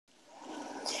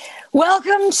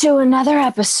Welcome to another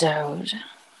episode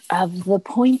of The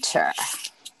Pointer.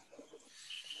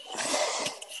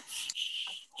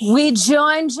 We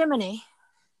join Jiminy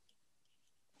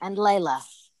and Layla.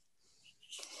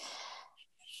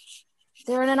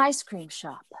 They're in an ice cream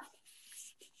shop,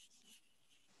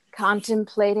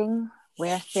 contemplating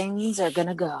where things are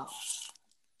gonna go.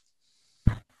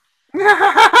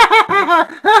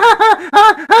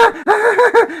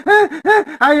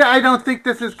 I don't think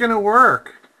this is gonna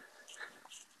work.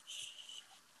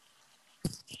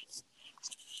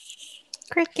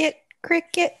 Cricket,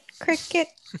 cricket, cricket,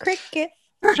 cricket.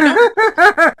 You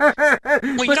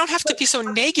don't have to be so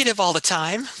negative all the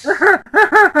time.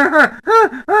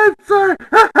 I'm sorry.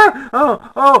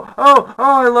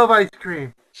 I love ice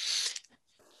cream.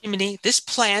 Jiminy, this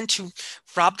plan to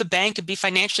rob the bank and be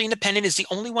financially independent is the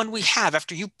only one we have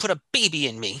after you put a baby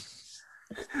in me.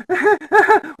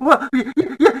 Well,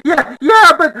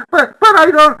 yeah, but I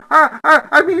don't.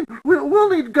 I mean, we'll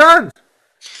need guns.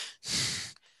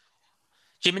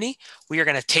 Jiminy, we are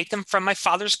going to take them from my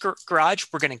father's garage.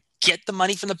 We're going to get the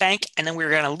money from the bank, and then we're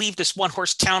going to leave this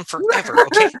one-horse town forever,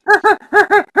 okay?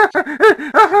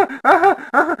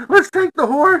 Let's take the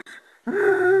horse.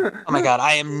 Oh my God,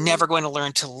 I am never going to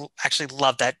learn to actually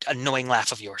love that annoying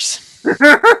laugh of yours. I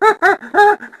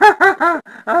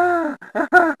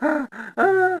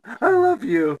love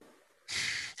you.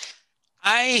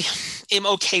 I am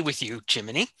okay with you,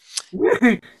 Jiminy.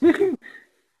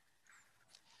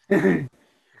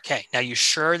 Okay, now you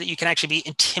sure that you can actually be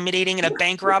intimidating in a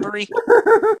bank robbery?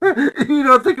 You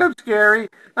don't think I'm scary?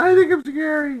 I think I'm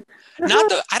scary. I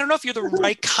don't know if you're the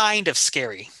right kind of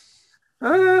scary.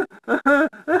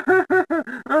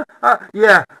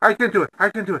 Yeah, I can do it.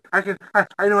 I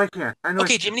know I can.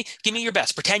 Okay, Jiminy, give me your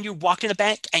best. Pretend you walked in a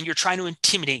bank and you're trying to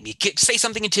intimidate me. Say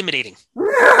something intimidating.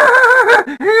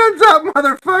 Hands up,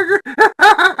 motherfucker.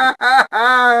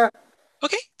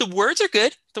 Okay, the words are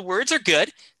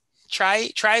good.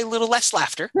 Try a little less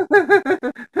laughter. Hands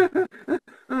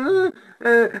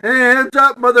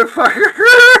up, motherfucker.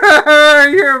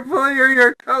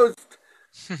 You're toast.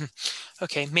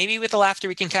 Okay, maybe with the laughter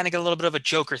we can kind of get a little bit of a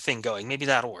Joker thing going. Maybe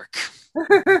that'll work.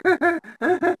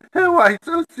 Why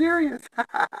so serious?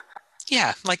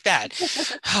 Yeah, like that.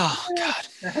 Oh, God.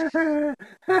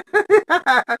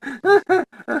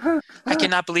 I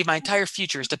cannot believe my entire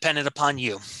future is dependent upon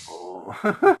you.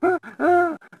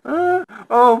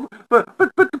 Oh, but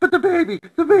the baby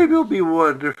will be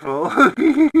wonderful.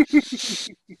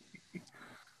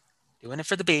 Doing it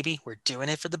for the baby. We're doing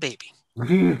it for the baby.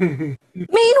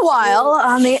 Meanwhile,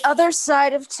 on the other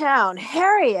side of town,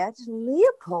 Harriet and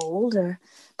Leopold are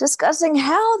discussing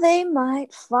how they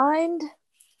might find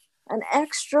an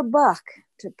extra buck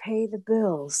to pay the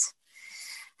bills.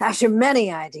 After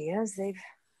many ideas, they've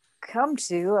come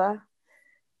to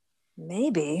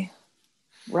maybe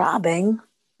robbing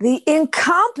the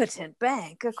incompetent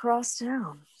bank across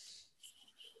town.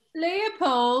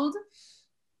 Leopold,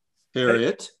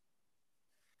 Harriet?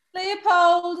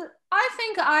 Leopold, I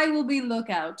think I will be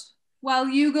lookout while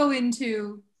you go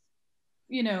into,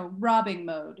 robbing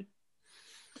mode.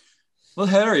 Well,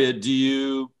 Harriet, do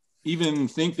you even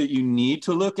think that you need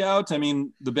to look out? I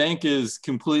mean, the bank is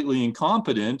completely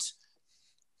incompetent.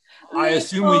 I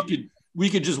assume we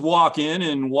could just walk in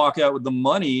and walk out with the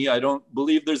money. I don't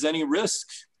believe there's any risk.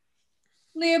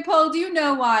 Leopold, you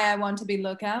know why I want to be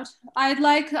lookout. I'd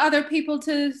like other people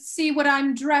to see what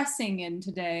I'm dressing in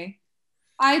today.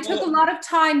 I took a lot of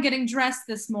time getting dressed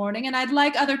this morning, and I'd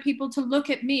like other people to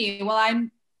look at me while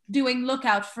I'm doing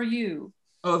lookout for you.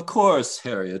 Of course,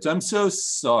 Harriet. I'm so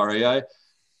sorry. I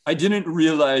didn't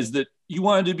realize that you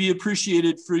wanted to be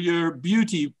appreciated for your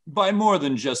beauty by more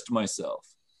than just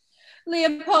myself.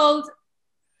 Leopold,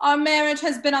 our marriage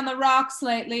has been on the rocks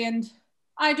lately, and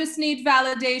I just need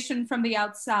validation from the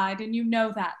outside, and you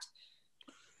know that.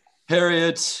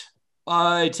 Harriet,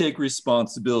 I take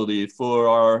responsibility for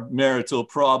our marital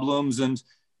problems, and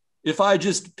if I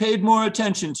just paid more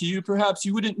attention to you, perhaps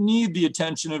you wouldn't need the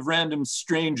attention of random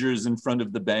strangers in front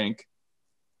of the bank.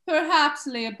 Perhaps,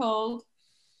 Leopold.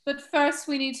 But first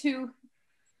we need to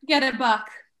get a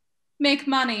buck, make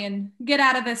money, and get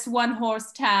out of this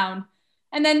one-horse town.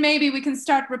 And then maybe we can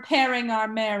start repairing our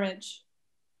marriage.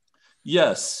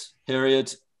 Yes,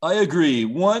 Harriet, I agree.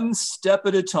 One step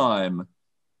at a time.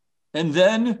 And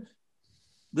then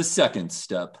the second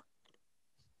step.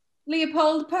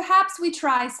 Leopold, perhaps we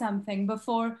try something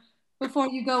before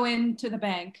you go into the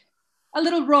bank. A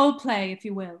little role play, if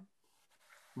you will.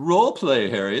 Role play,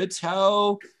 Harriet?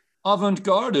 How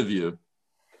avant-garde of you.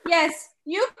 Yes,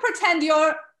 you pretend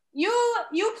you're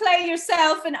You play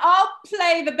yourself and I'll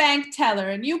play the bank teller,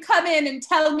 and you come in and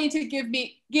tell me to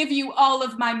give you all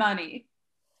of my money.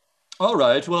 All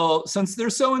right, well, since they're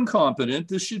so incompetent,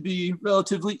 this should be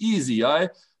relatively easy. I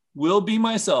will be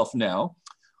myself now.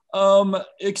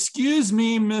 Excuse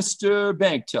me, Mr.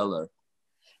 Bank Teller.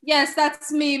 Yes,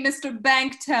 that's me, Mr.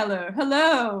 Bank Teller.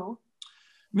 Hello.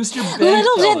 Mr. Bank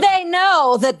Little Teller. did they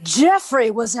know that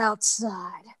Jeffrey was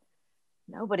outside.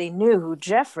 Nobody knew who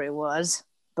Jeffrey was,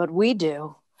 but we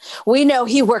do. We know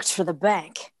he worked for the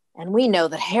bank, and we know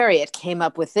that Harriet came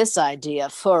up with this idea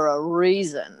for a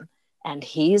reason, and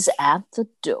he's at the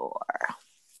door.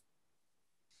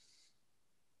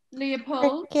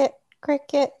 Leopold? Cricket,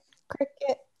 cricket,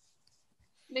 cricket.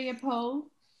 Leopold?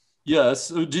 Yes,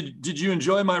 did you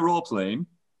enjoy my role playing?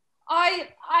 I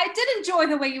did enjoy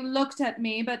the way you looked at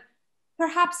me, but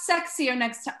perhaps sexier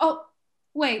next time. Oh,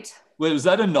 wait. Wait, was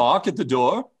that a knock at the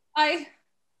door? I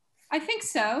think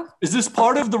so. Is this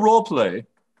part of the role play?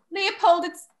 Leopold,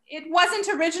 it wasn't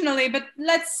originally, but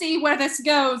let's see where this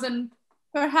goes, and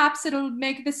perhaps it'll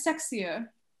make this sexier.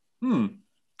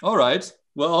 All right.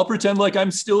 Well, I'll pretend like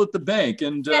I'm still at the bank,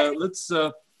 and Yes.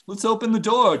 let's open the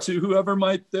door to whoever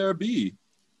might there be.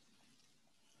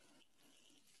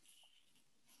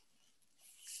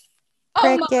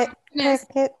 Oh my Cricket, goodness,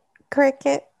 cricket,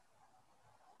 cricket,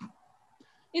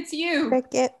 it's you.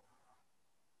 cricket,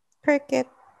 cricket.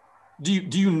 Do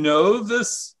you know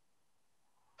this,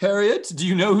 Harriet? Do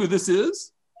you know who this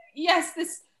is? Yes,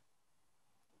 this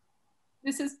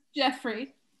is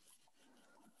Jeffrey.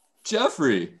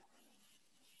 Jeffrey.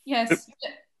 Yes,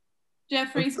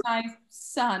 Jeffrey's my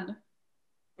son.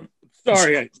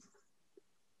 Sorry,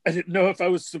 I didn't know if I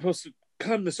was supposed to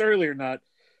come this early or not.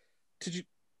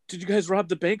 Did you guys rob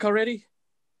the bank already?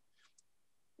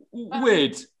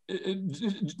 Wait,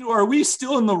 are we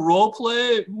still in the role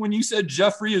play when you said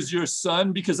Jeffrey is your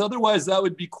son? Because otherwise that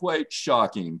would be quite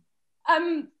shocking.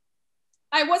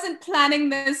 I wasn't planning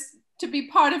this to be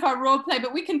part of our role play,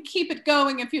 but we can keep it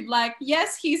going if you'd like.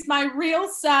 Yes, he's my real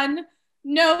son.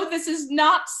 No, this is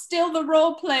not still the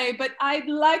role play, but I'd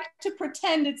like to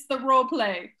pretend it's the role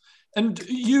play. And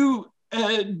you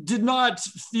did not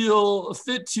feel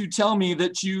fit to tell me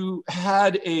that you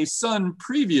had a son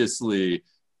previously.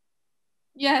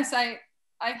 Yes, I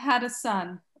had a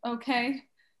son, okay?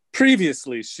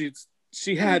 Previously,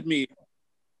 she had me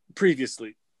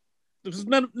previously. There was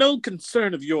no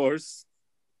concern of yours.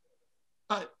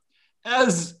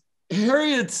 As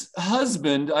Harriet's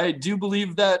husband, I do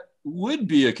believe that would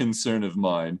be a concern of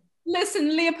mine.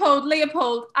 Listen,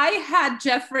 Leopold, I had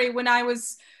Jeffrey when I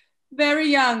was very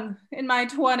young, in my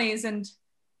 20s, and,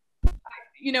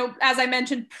 as I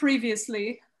mentioned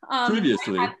previously.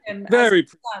 Previously. I had him Very.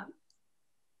 as a son.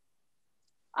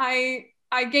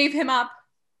 I gave him up,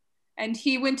 and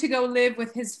he went to go live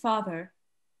with his father.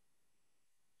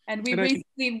 And we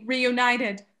recently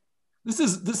reunited. This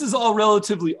is all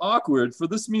relatively awkward, for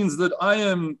this means that I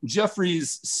am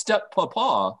Jeffrey's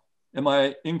step-papa. Am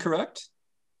I incorrect?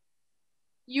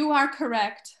 You are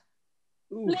correct.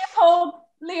 Ooh.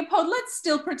 Leopold, let's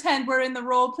still pretend we're in the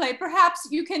role play. Perhaps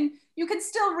you can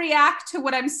still react to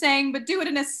what I'm saying, but do it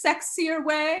in a sexier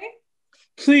way.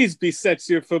 Please be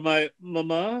sexier for my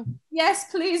mama. Yes,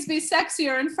 please be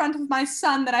sexier in front of my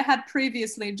son that I had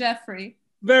previously, Jeffrey.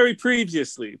 Very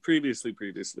previously.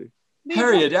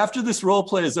 Harriet, after this role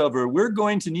play is over, we're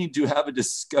going to need to have a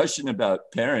discussion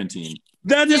about parenting.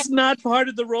 That is not part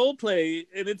of the role play,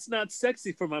 and it's not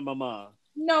sexy for my mama.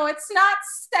 No, it's not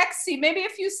sexy. Maybe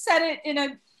if you said it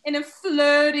in a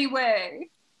flirty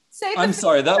way. I'm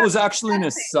sorry, that was actually an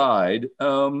aside.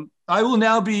 I will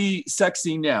now be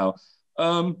sexy now.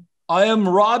 I am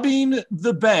robbing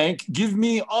the bank. Give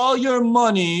me all your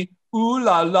money. Ooh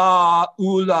la la,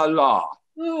 ooh la la.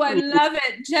 Ooh, I love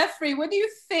it. Jeffrey, what do you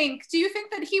think? Do you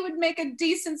think that he would make a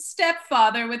decent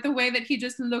stepfather with the way that he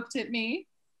just looked at me?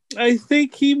 I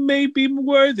think he may be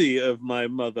worthy of my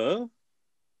mother.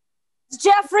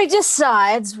 Jeffrey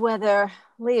decides whether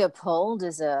Leopold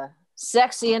is a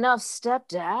sexy enough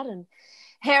stepdad, and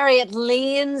Harriet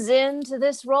leans into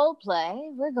this role play.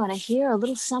 We're going to hear a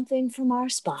little something from our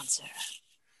sponsor.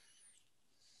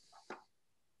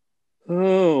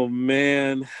 Oh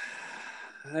man,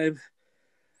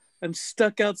 I'm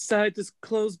stuck outside this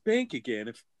closed bank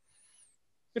again.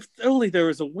 If only there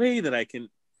was a way that I can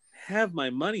have my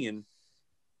money and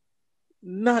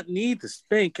not need this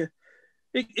bank.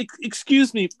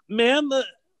 Excuse me, ma'am.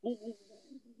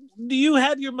 Do you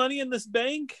have your money in this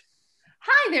bank?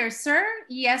 Hi there, sir.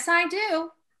 Yes, I do.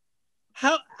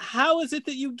 How is it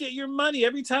that you get your money?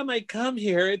 Every time I come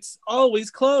here, it's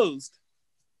always closed.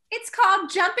 It's called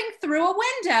jumping through a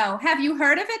window. Have you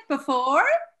heard of it before?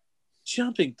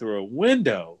 jumping through a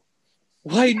window.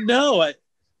 Why, no, I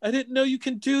didn't know you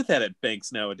can do that at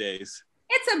banks nowadays.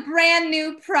 It's a brand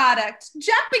new product,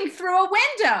 jumping through a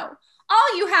window.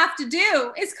 All you have to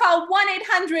do is call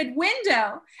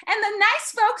 1-800-WINDOW, and the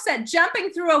nice folks at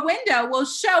Jumping Through a Window will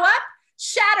show up,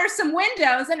 shatter some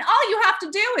windows, and all you have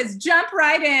to do is jump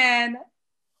right in.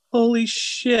 Holy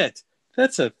shit.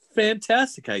 That's a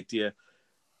fantastic idea.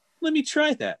 Let me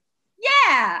try that.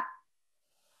 Yeah.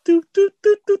 Doot, doot,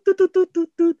 doot, doot, doot, doot, doot,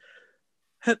 doot.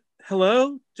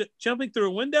 Hello? Jumping through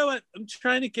a window? I'm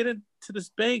trying to get into this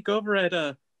bank over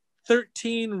at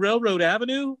 13 Railroad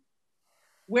Avenue.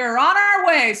 We're on our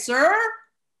way, sir.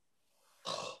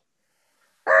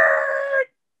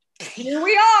 Here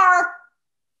we are.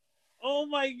 Oh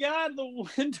my God, the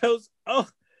windows. Oh,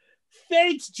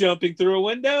 thanks, Jumping Through a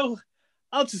Window.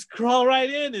 I'll just crawl right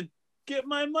in and get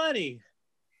my money.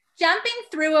 Jumping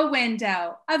Through a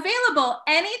Window. Available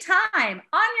anytime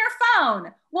on your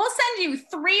phone. We'll send you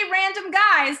 3 random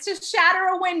guys to shatter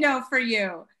a window for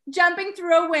you. Jumping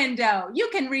Through a Window. You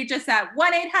can reach us at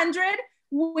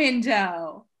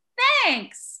 1-800-WINDOW.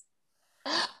 Thanks.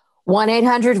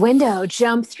 1-800-WINDOW.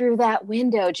 Jump through that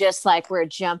window just like we're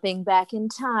jumping back in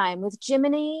time with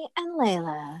Jiminy and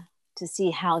Layla to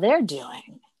see how they're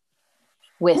doing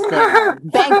with their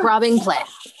bank robbing plan.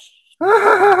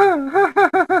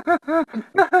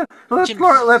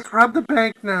 Let's rob the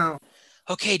bank now.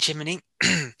 Okay, Jiminy,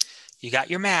 you got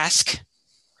your mask.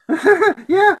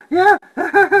 Yeah.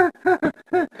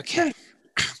 Okay,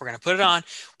 we're going to put it on.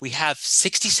 We have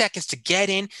 60 seconds to get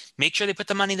in, make sure they put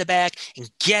the money in the bag, and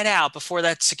get out before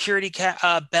that security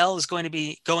bell is going to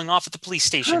be going off at the police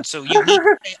station. So you need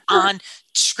to stay on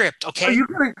script, okay?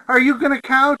 Are you gonna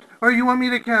count, or you want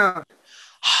me to count?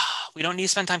 We don't need to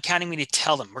spend time counting. We need to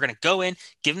tell them. We're going to go in,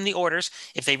 give them the orders.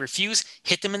 If they refuse,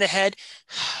 hit them in the head.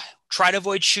 Try to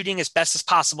avoid shooting as best as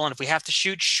possible. And if we have to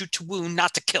shoot, shoot to wound,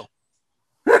 not to kill.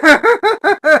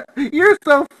 You're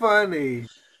so funny.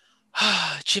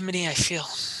 Jiminy, I feel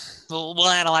we'll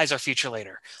analyze our future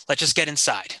later. Let's just get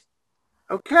inside.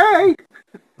 Okay.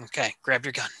 Okay, grab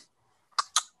your gun.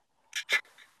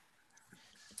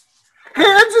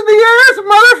 Hands in the air,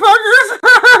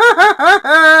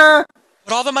 motherfuckers!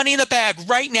 Put all the money in the bag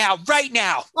right now, right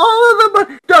now. All of the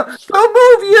money. Don't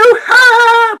move,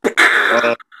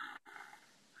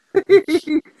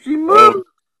 you. She moved.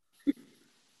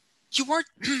 You weren't.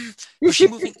 Was she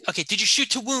moving? Okay, did you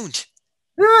shoot to wound?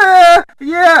 Yeah,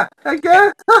 I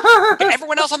guess. Okay,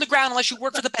 everyone else on the ground unless you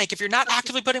work for the bank. If you're not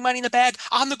actively putting money in the bag,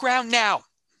 on the ground now.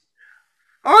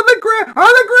 On the ground.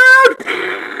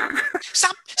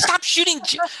 Stop shooting.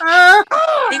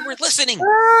 They were listening. You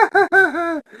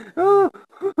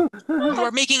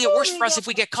are making it worse for us if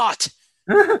we get caught.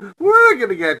 We're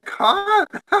gonna get caught.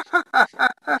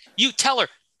 You tell her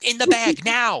in the bag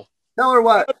now. Tell her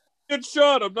what? Get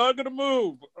shot. I'm not gonna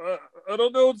move. I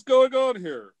don't know what's going on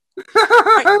here.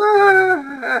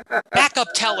 Right. Back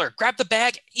up, tell her. Grab the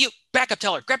bag. You back up,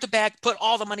 tell her. Grab the bag. Put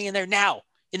all the money in there now.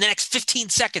 In the next 15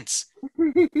 seconds. I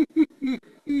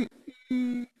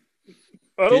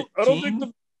don't think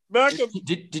the backup.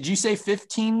 Did you say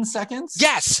 15 seconds?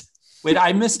 Yes. Wait,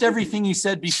 I missed everything you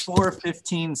said before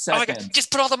 15 seconds. Oh my God.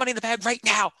 Just put all the money in the bag right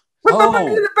now. Put the money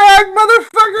in the bag,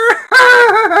 motherfucker!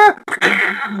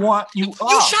 You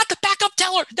You shot the backup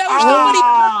teller. Now there's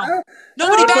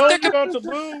nobody back there. To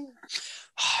move.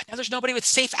 Now there's nobody with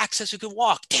safe access who can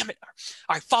walk. Damn it.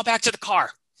 All right, fall back to the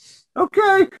car.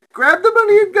 Okay, grab the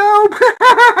money and go.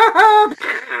 All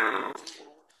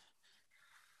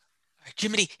right,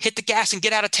 Jiminy, hit the gas and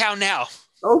get out of town now.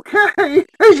 Okay. All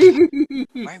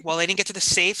right, well, I didn't get to the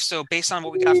safe, so based on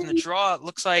what we got from the draw, it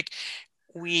looks like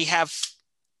we have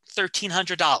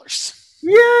 $1,300.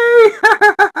 Yay!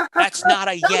 That's not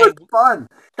a yay. That was fun.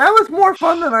 That was more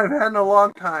fun than I've had in a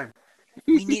long time.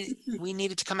 We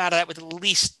needed to come out of that with at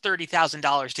least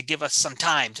 $30,000 to give us some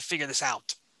time to figure this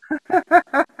out.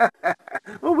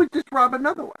 Well, we just rob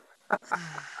another one.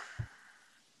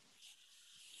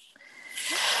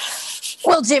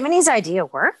 Will Jiminy's idea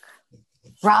work?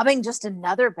 Robbing just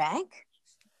another bank?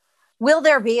 Will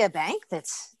there be a bank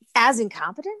that's as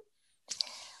incompetent?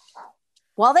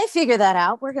 While they figure that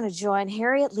out, we're going to join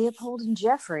Harriet, Leopold, and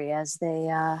Jeffrey as they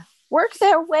work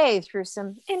their way through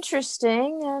some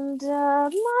interesting and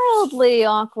mildly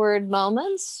awkward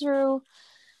moments through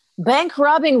bank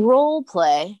robbing role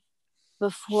play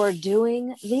before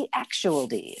doing the actual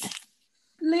deed.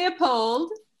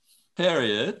 Leopold,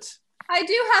 Harriet, I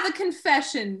do have a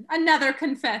confession, another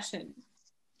confession.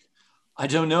 I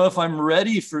don't know if I'm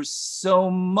ready for so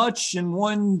much in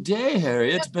one day,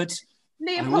 Harriet, but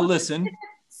Leopold, I will listen.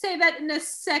 Say that in a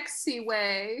sexy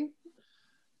way.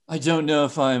 I don't know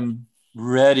if I'm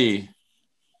ready,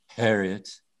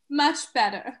 Harriet. Much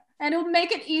better. And it'll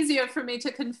make it easier for me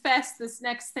to confess this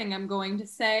next thing I'm going to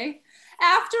say.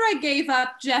 After I gave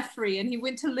up Jeffrey and he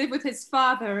went to live with his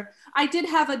father, I did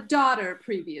have a daughter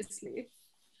previously.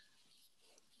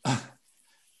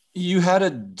 You had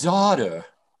a daughter?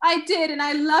 I did, and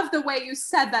I love the way you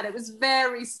said that. It was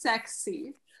very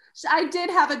sexy. I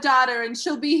did have a daughter, and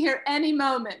she'll be here any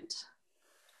moment.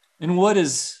 And what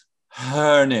is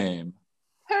her name?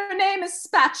 Her name is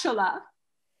Spatula.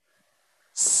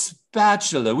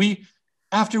 Spatula.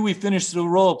 After we finish the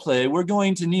role play, we're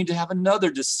going to need to have another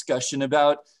discussion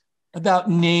about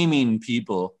naming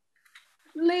people.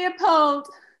 Leopold.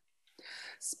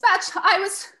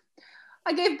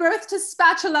 I gave birth to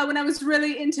Spatula when I was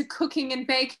really into cooking and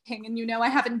baking, and I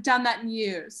haven't done that in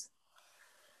years.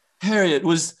 Harriet,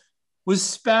 was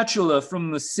Spatula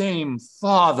from the same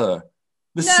father,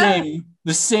 the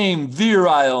same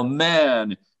virile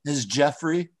man as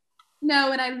Jeffrey?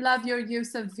 No, and I love your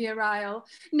use of virile.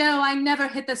 No, I never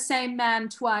hit the same man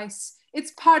twice.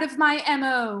 It's part of my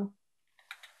MO.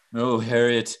 Oh,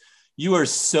 Harriet, you are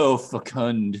so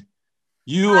fecund.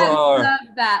 You I are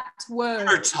love that word.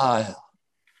 fertile.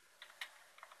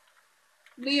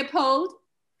 Leopold?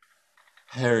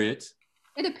 Harriet?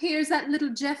 It appears that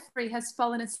little Jeffrey has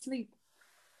fallen asleep.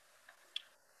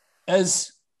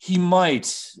 As he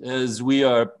might, as we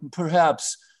are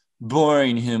perhaps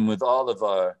boring him with all of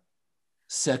our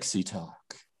sexy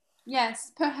talk.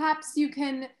 Yes, perhaps you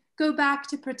can go back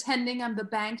to pretending I'm the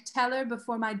bank teller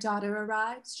before my daughter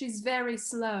arrives. She's very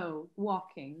slow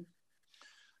walking.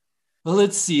 Well,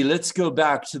 let's see. Let's go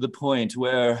back to the point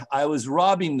where I was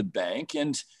robbing the bank.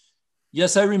 And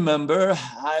yes, I remember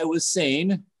I was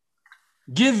saying,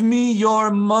 give me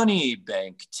your money,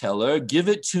 bank teller. Give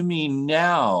it to me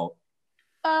now.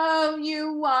 Oh,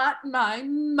 you want my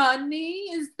money?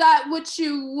 Is that what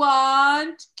you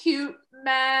want, cute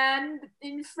man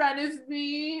in front of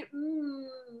me?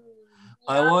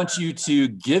 I want you to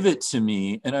give it to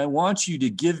me, and I want you to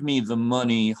give me the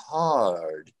money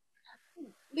hard.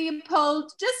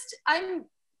 Leopold, can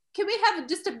we have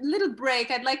just a little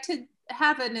break? I'd like to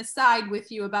have an aside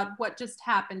with you about what just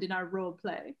happened in our role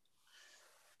play.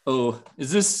 Oh,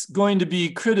 is this going to be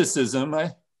criticism?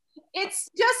 It's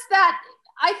just that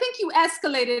I think you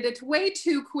escalated it way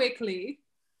too quickly.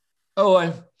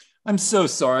 Oh, I'm so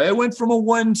sorry. I went from a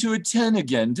 1 to a 10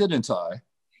 again, didn't I?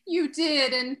 You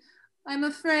did, and I'm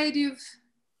afraid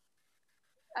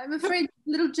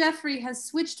little Jeffrey has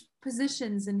switched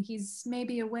positions and he's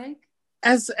maybe awake.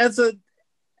 As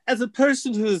a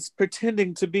person who is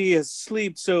pretending to be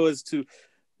asleep so as to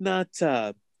not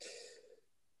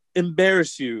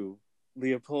embarrass you,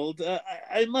 Leopold,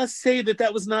 I must say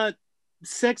that was not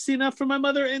sexy enough for my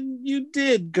mother, and you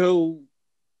did go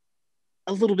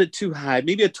a little bit too high,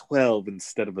 maybe a 12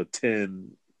 instead of a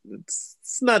 10.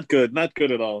 It's not good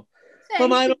at all.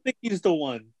 Mama, I don't think he's the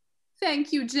one.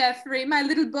 Thank you, Jeffrey. My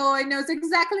little boy knows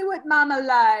exactly what Mama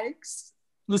likes.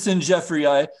 Listen, Jeffrey,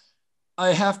 I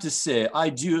have to say, I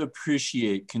do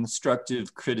appreciate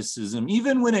constructive criticism,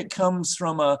 even when it comes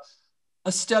from a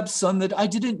stepson that I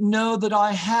didn't know that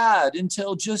I had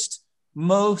until just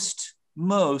most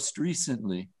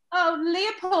recently. Oh,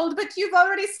 Leopold, but you've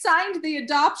already signed the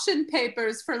adoption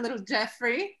papers for little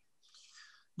Jeffrey.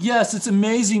 Yes, it's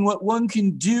amazing what one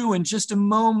can do in just a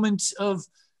moment of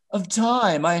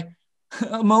time.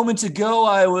 A moment ago,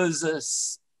 I was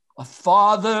a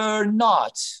father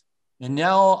not, and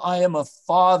now I am a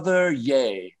father,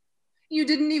 yay. You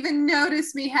didn't even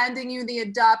notice me handing you the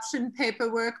adoption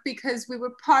paperwork because we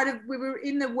were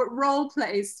in the role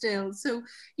play still. So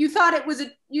you thought it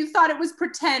was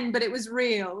pretend, but it was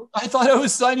real. I thought I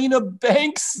was signing a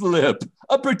bank slip,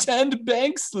 a pretend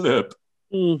bank slip.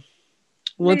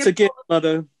 Once again,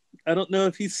 Mother, I don't know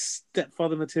if he's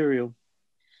stepfather material.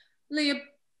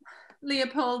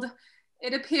 Leopold,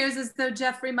 it appears as though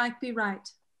Jeffrey might be right.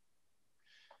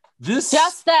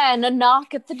 Just then, a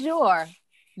knock at the door.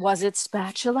 Was it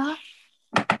Spatula?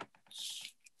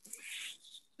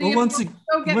 Well,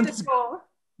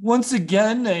 once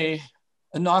again, a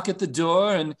knock at the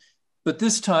door, but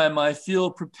this time I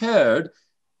feel prepared.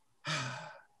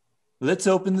 Let's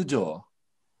open the door.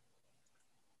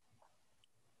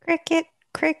 Cricket,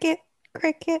 cricket,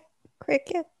 cricket,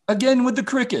 cricket. Again with the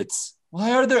crickets.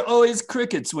 Why are there always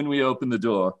crickets when we open the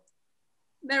door?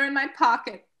 They're in my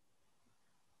pocket.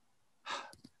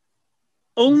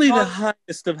 Only the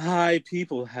highest of high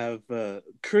people have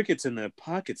crickets in their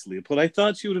pockets, Leopold. I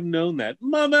thought you would have known that.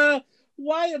 Mama,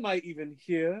 why am I even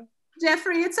here?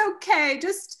 Jeffrey, it's okay.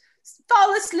 Just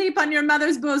fall asleep on your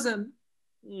mother's bosom.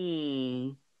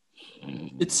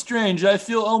 It's strange. I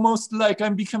feel almost like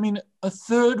I'm becoming a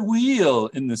third wheel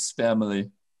in this family.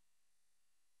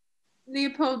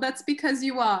 Leopold, that's because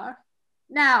you are.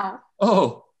 Now,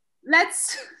 Oh,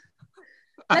 let's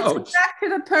go ouch. back to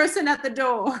the person at the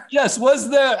door. Yes, was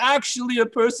there actually a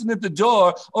person at the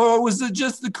door, or was it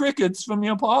just the crickets from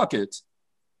your pocket?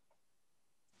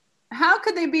 How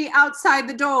could they be outside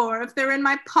the door if they're in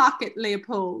my pocket,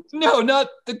 Leopold? No, not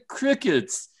the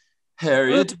crickets,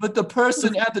 Harriet, but the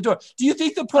person at the door. Do you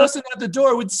think the person at the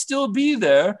door would still be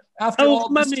there after all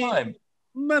this time?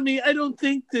 Mummy, I don't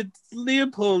think that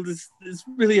Leopold is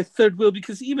really a third wheel,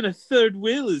 because even a third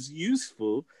wheel is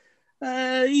useful.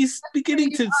 He's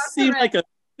beginning to seem like a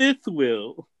fifth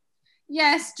wheel.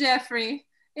 Yes, Jeffrey.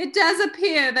 It does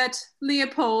appear that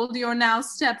Leopold, your now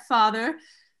stepfather,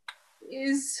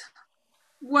 is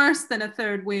worse than a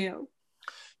third wheel.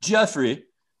 Jeffrey,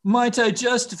 might I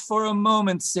just for a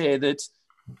moment say that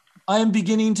I am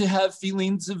beginning to have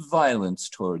feelings of violence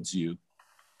towards you?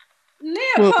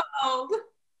 Leopold!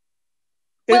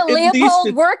 Will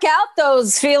Leopold work out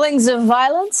those feelings of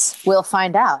violence? We'll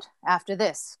find out after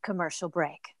this commercial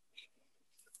break.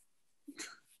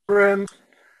 Friends,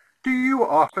 do you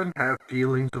often have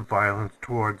feelings of violence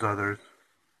towards others?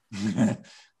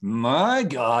 My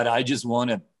God, I just want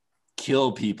to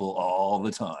kill people all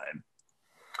the time.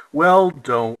 Well,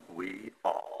 don't we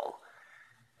all?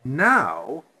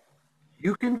 Now,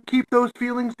 you can keep those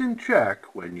feelings in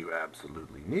check when you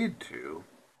absolutely need to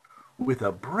with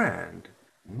a brand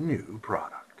new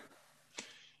product.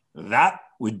 That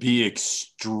would be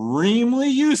extremely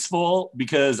useful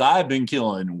because I've been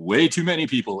killing way too many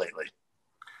people lately.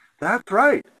 That's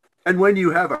right. And when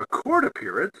you have a court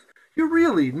appearance, you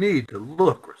really need to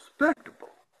look respectable.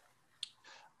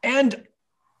 And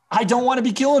I don't want to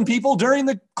be killing people during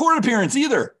the court appearance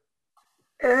either.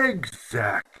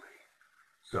 Exactly.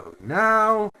 So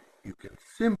now you can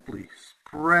simply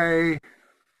spray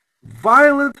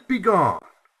 "Violence Be Gone"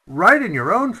 right in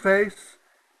your own face,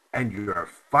 and your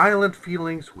violent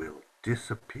feelings will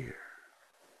disappear.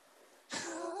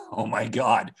 Oh my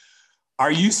God.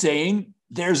 Are you saying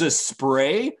there's a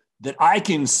spray that I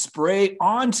can spray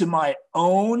onto my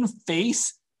own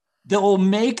face that will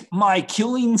make my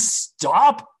killing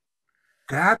stop?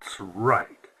 That's right.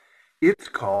 It's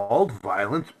called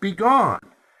 "Violence Be Gone,"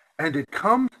 and it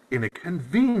comes in a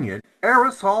convenient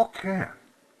aerosol can.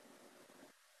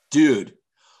 Dude,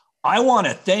 I want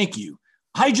to thank you.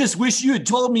 I just wish you had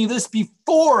told me this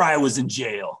before I was in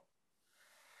jail.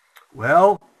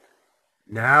 Well,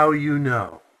 now you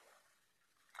know.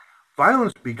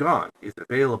 "Violence Be Gone" is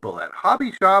available at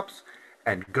hobby shops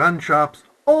and gun shops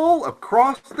all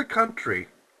across the country.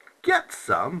 Get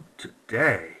some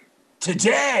today.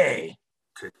 Today.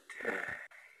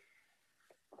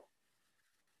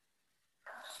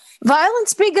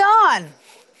 Violence be gone.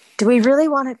 Do we really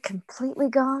want it completely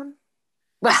gone?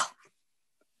 Well,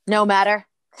 no matter.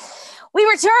 We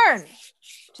return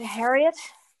to Harriet,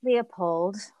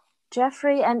 Leopold,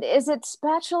 Jeffrey, and is it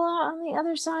Spatula on the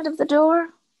other side of the door?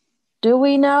 Do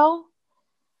we know?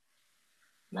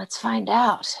 Let's find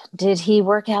out. Did he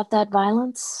work out that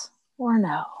violence or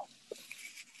no?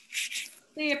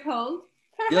 Leopold,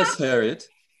 Yes, Harriet.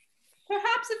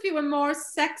 perhaps if you were more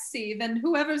sexy, then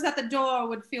whoever's at the door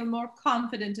would feel more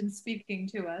confident in speaking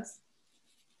to us.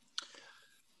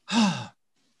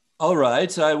 All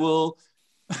right, I will.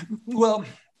 Well,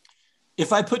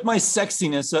 if I put my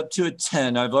sexiness up to a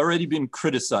 10, I've already been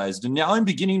criticized, and now I'm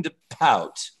beginning to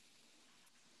pout.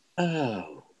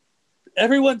 Oh,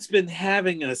 everyone's been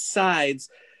having asides,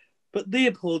 but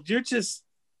Leopold, you're just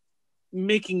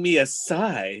making me a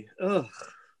sigh. Ugh.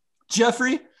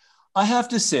 Jeffrey, I have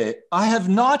to say, I have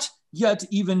not yet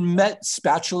even met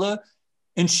Spatula,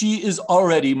 and she is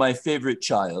already my favorite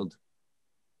child.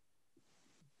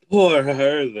 Poor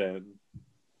her, then.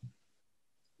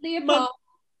 Leopold, Mom,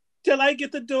 till I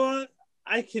get the door,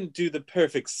 I can do the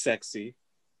perfect sexy.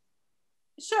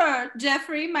 sure,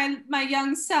 Jeffrey, my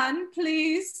young son,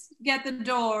 please get the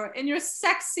door in your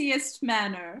sexiest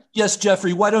manner. Yes,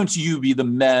 Jeffrey, why don't you be the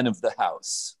man of the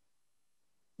house?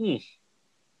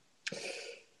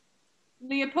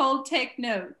 Leopold, take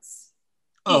notes.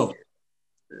 Oh,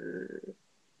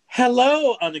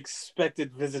 Hello,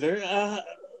 unexpected visitor.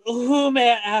 Who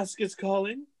may I ask is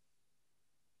calling?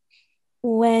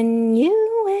 When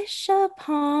you wish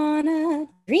upon a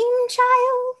dream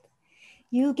child,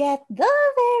 you get the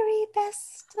very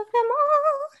best of them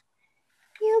all.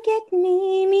 You get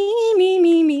me,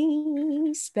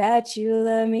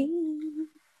 spatula me.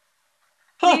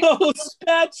 Oh,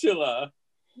 Spatula.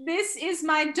 This is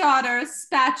my daughter,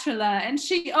 Spatula, and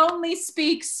she only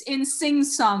speaks in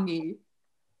sing-songy.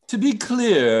 To be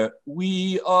clear,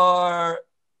 we are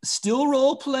still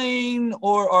role-playing,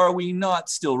 or are we not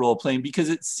still role-playing? Because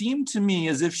it seemed to me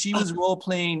as if she was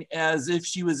role-playing as if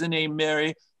she was in a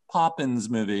Mary Poppins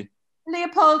movie.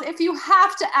 Leopold, if you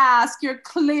have to ask, you're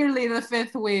clearly the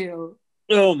fifth wheel.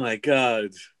 Oh my God.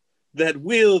 That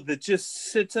wheel that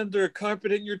just sits under a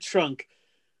carpet in your trunk.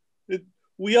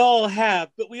 We all have,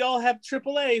 but we all have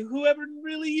AAA. Whoever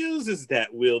really uses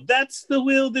that wheel, that's the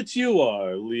wheel that you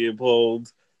are,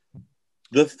 Leopold.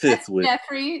 The fifth wheel.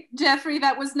 Jeffrey,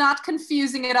 that was not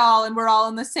confusing at all, and we're all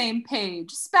on the same page.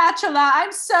 Spatula,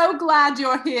 I'm so glad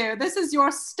you're here. This is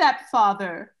your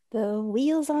stepfather. The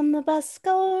wheels on the bus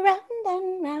go round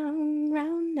and round,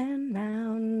 round and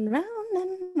round, round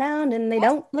and round, and they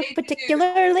don't look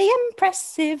particularly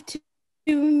impressive to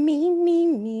me.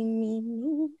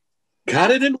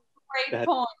 Got it in. Great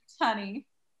point, honey.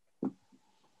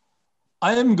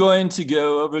 I am going to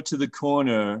go over to the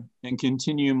corner and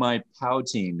continue my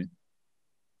pouting.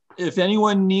 If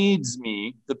anyone needs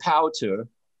me, the pouter,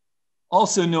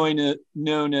 also known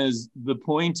as the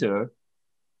pointer,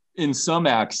 in some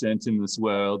accent in this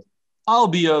world, I'll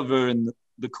be over in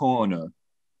the corner.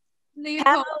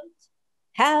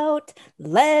 Out,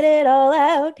 let it all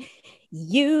out.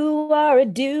 You are a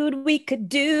dude we could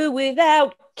do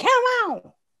without. Come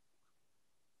on.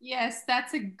 Yes,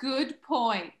 that's a good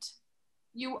point.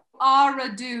 You are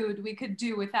a dude we could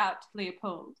do without,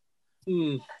 Leopold.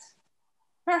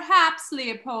 Perhaps,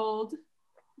 Leopold,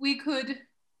 we could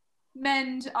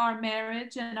mend our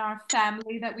marriage and our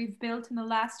family that we've built in the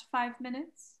last 5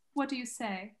 minutes. What do you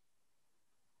say?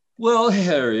 Well,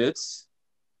 Harriet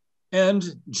and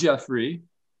Jeffrey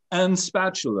and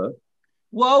Spatula,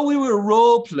 while we were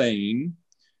role-playing,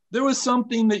 there was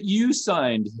something that you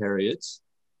signed, Harriet.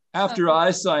 After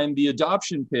I signed the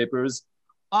adoption papers,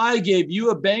 I gave you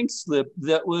a bank slip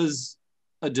that was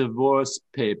a divorce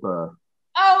paper.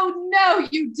 Oh, no,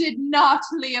 you did not,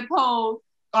 Leopold.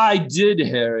 I did,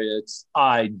 Harriet.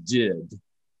 I did.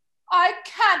 I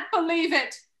can't believe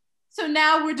it. So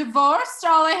now we're divorced?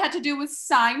 All I had to do was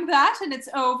sign that and it's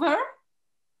over?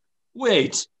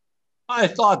 Wait, I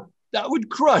thought that would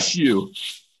crush you.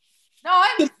 No,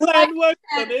 I'm The plan worked,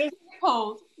 honey.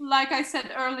 Leopold. Like I said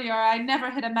earlier, I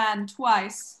never hit a man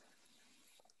twice.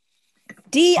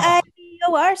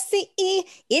 DIVORCE,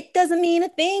 it doesn't mean a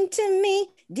thing to me.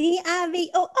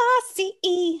 DIVORCE,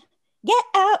 get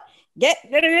out, get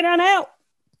on out.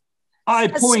 I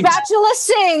As point. Spatula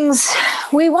sings,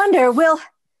 we wonder, will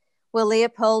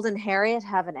Leopold and Harriet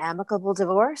have an amicable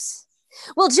divorce?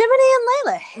 Will Jiminy and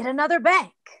Layla hit another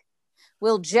bank?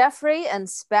 Will Jeffrey and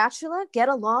Spatula get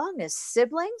along as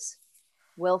siblings?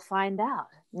 We'll find out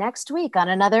next week on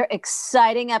another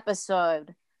exciting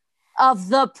episode of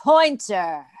The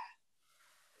Pointer.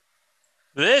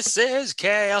 This is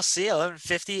KLC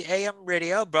 1150 AM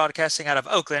radio, broadcasting out of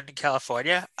Oakland,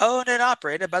 California, owned and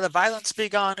operated by the Violence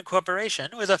Begone Corporation,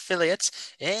 with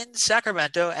affiliates in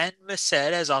Sacramento and Merced,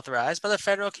 as authorized by the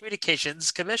Federal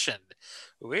Communications Commission.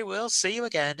 We will see you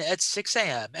again at 6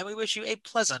 a.m., and we wish you a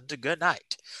pleasant good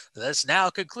night. This now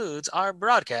concludes our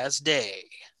broadcast day.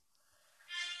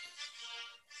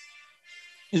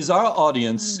 Is our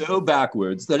audience so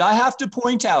backwards that I have to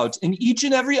point out in each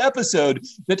and every episode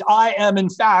that I am in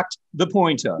fact the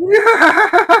pointer?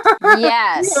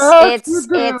 Yes,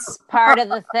 it's part of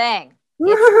the thing.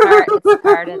 It's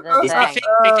part of the thing.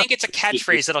 They think it's a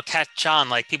catchphrase that'll catch on.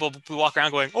 Like people who walk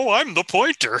around going, "Oh, I'm the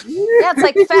pointer." Yeah, it's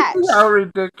like fetch. How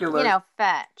ridiculous. You know,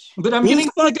 fetch. But I'm getting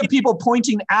sick of people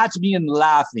pointing at me and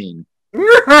laughing.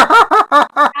 Whose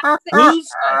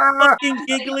fucking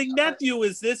giggling nephew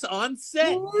is this on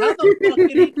set? How the fuck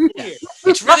did he get here?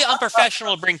 It's really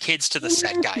unprofessional to bring kids to the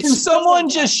set, Can guys. someone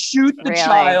just shoot the Really?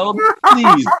 child,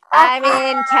 please? I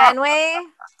mean, can we?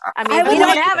 I mean, we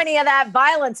don't have any of that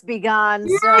violence begun,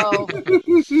 so.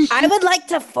 I would like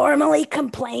to formally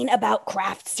complain about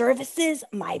craft services.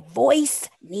 My voice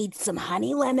needs some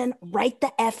honey lemon right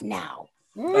the F now.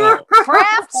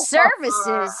 Craft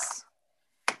services.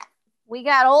 We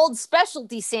got old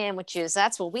specialty sandwiches.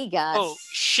 That's what we got. Oh,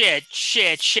 shit.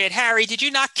 Harry, did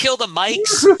you not kill the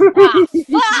mics?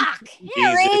 Fuck!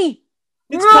 Harry!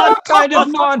 What kind of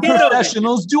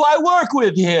non-professionals do I work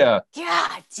with here?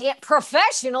 God damn,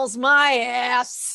 professionals, my ass.